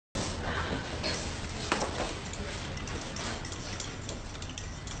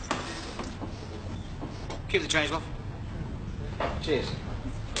Keep the change, love. Cheers.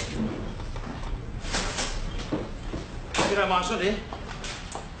 You don't mind, son, do you?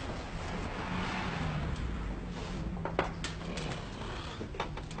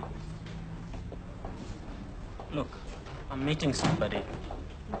 Look, I'm meeting somebody.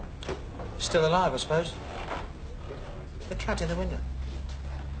 Still alive, I suppose. The cat in the window.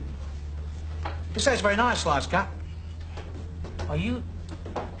 You say it's very nice, Slice Cat. Are you?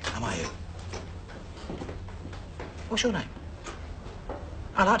 Am I you? What's your name?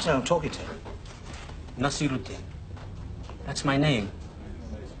 I'd like to know who I'm talking to. Nasiruddin. That's my name.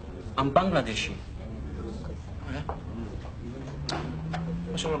 I'm Bangladeshi. Oh, yeah?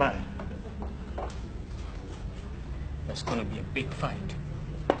 What's it all about? There's gonna be a big fight.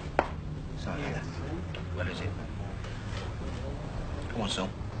 Sorry, yeah. Where is it? Come on, son.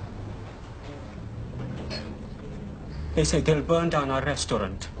 They say they'll burn down our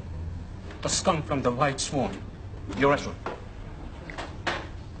restaurant. The scum from the White Swan. Your restaurant?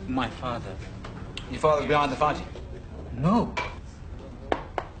 My father. Your father's behind the fighting? No.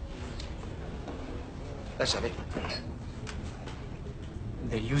 Let's have it.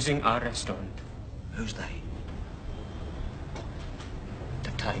 They're using our restaurant. Who's they?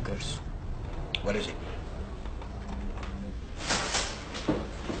 The Tigers. What is it?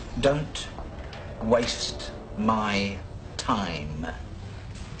 Don't waste my time.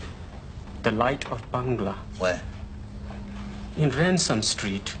 The Light of Bangla. Where? In Ransom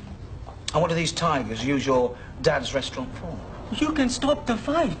Street. And what do these tigers use your dad's restaurant for? You can stop the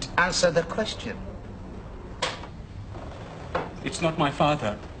fight. Answer the question. It's not my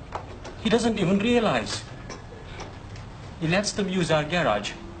father. He doesn't even realize. He lets them use our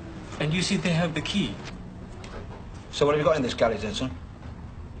garage. And you see they have the key. So what have you got in this garage then, son?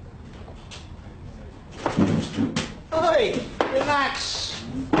 Oi! Relax!